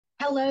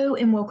Hello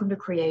and welcome to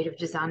Creative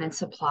Design and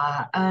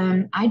Supply.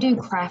 I do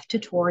craft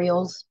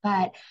tutorials,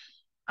 but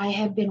I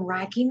have been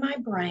racking my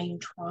brain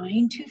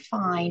trying to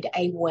find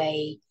a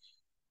way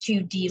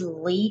to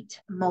delete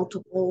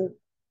multiple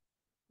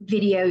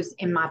videos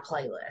in my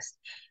playlist.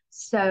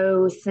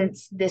 So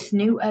since this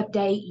new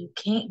update, you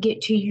can't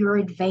get to your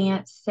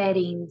advanced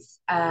settings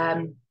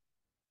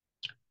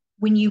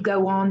when you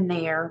go on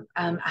there.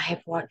 I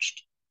have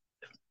watched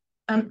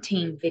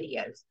umpteen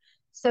videos.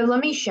 So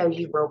let me show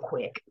you real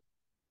quick.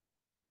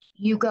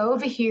 You go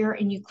over here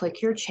and you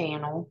click your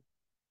channel.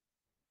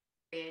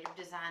 Creative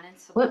Design and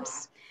Supply.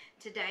 Whoops.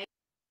 Today,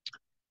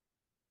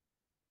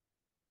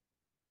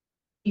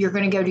 You're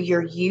going to go to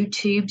your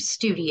YouTube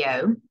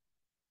studio.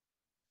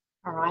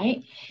 All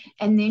right.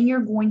 And then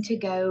you're going to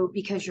go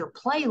because your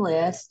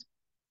playlist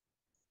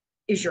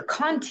is your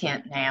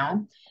content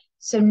now.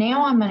 So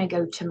now I'm going to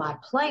go to my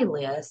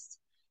playlist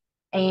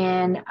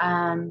and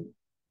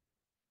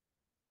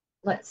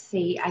let's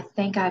see.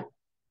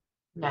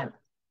 No,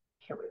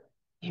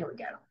 here we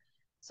go.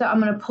 So I'm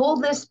going to pull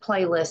this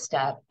playlist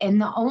up. And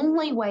the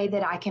only way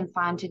that I can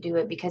find to do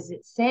it, because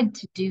it said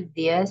to do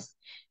this,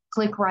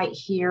 click right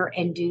here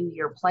and do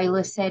your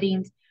playlist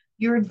settings.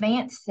 Your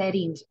advanced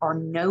settings are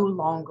no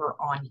longer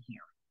on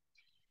here.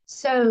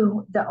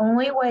 So the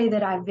only way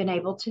that I've been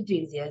able to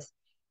do this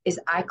is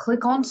I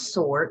click on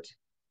sort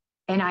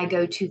and I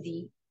go to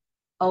the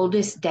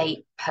oldest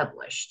date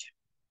published.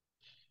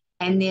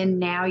 And then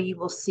now you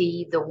will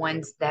see the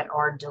ones that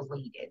are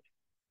deleted.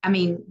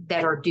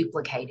 That are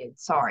duplicated,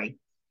 sorry.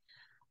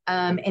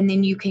 And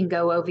then you can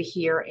go over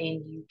here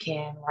and you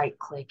can right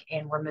click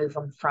and remove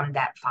them from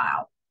that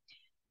file.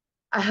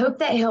 I hope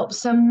that helps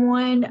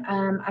someone.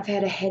 I've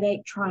had a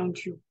headache trying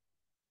to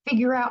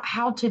figure out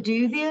how to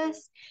do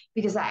this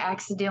because I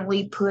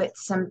accidentally put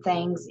some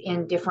things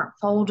in different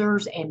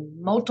folders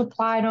and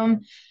multiplied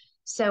them.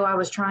 So I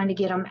was trying to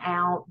get them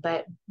out,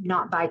 but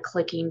not by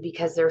clicking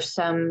because there's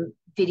some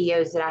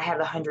videos that I have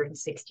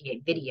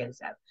 168 videos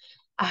of.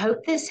 I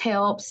hope this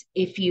helps.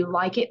 If you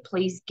like it,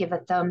 please give a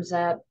thumbs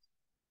up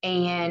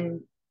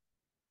and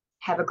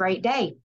have a great day.